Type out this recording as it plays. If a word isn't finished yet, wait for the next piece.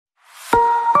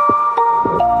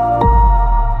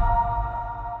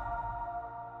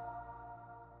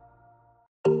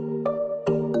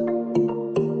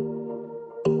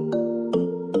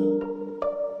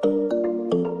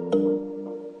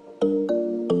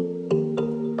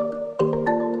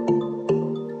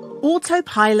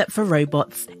Autopilot for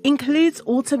robots includes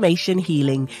automation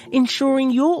healing,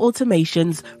 ensuring your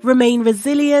automations remain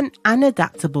resilient and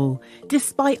adaptable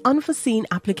despite unforeseen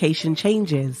application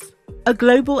changes. A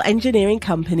global engineering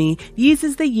company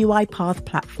uses the UiPath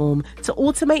platform to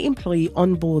automate employee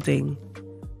onboarding.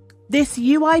 This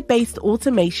UI-based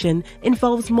automation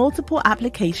involves multiple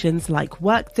applications like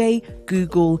Workday,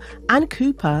 Google, and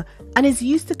Coupa, and is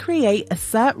used to create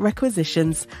assert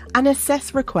requisitions and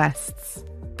assess requests.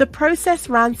 The process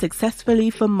ran successfully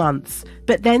for months,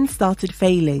 but then started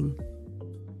failing.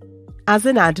 As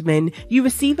an admin, you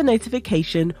receive a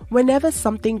notification whenever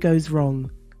something goes wrong.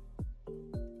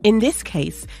 In this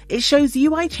case, it shows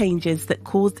UI changes that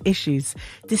caused issues.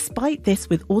 Despite this,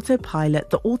 with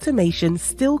Autopilot, the automation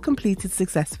still completed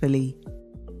successfully.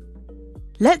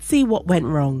 Let's see what went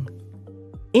wrong.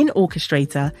 In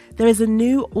Orchestrator, there is a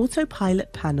new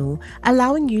Autopilot panel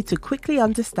allowing you to quickly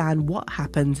understand what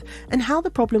happened and how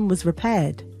the problem was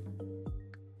repaired.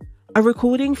 A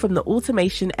recording from the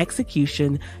automation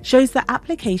execution shows the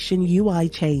application UI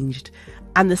changed,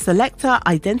 and the selector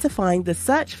identifying the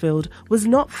search field was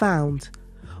not found.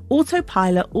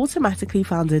 Autopilot automatically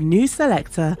found a new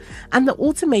selector, and the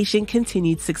automation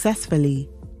continued successfully.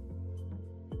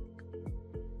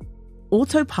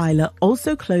 Autopilot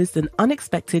also closed an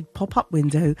unexpected pop-up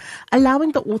window,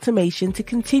 allowing the automation to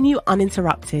continue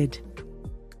uninterrupted.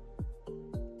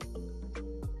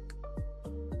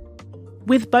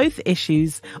 With both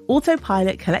issues,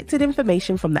 Autopilot collected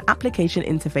information from the application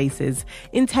interfaces,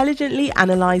 intelligently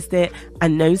analyzed it,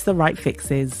 and knows the right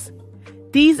fixes.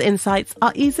 These insights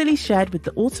are easily shared with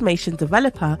the automation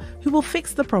developer who will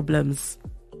fix the problems.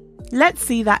 Let's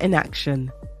see that in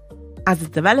action. As a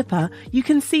developer, you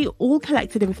can see all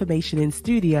collected information in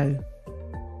Studio.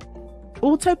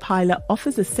 Autopilot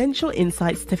offers essential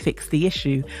insights to fix the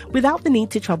issue without the need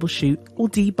to troubleshoot or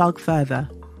debug further.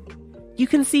 You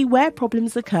can see where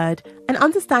problems occurred and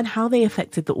understand how they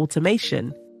affected the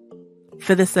automation.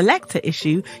 For the selector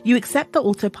issue, you accept the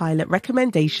Autopilot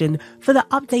recommendation for the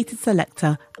updated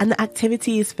selector and the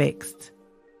activity is fixed.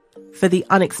 For the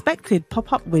unexpected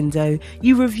pop-up window,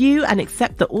 you review and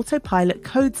accept the Autopilot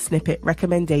code snippet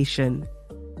recommendation.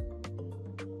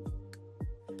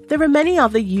 There are many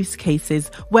other use cases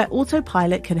where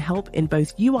Autopilot can help in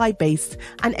both UI-based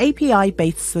and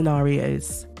API-based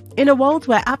scenarios. In a world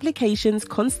where applications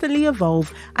constantly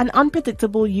evolve and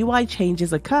unpredictable UI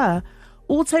changes occur,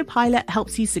 Autopilot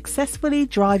helps you successfully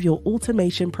drive your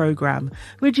automation program,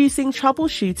 reducing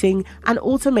troubleshooting and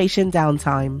automation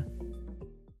downtime.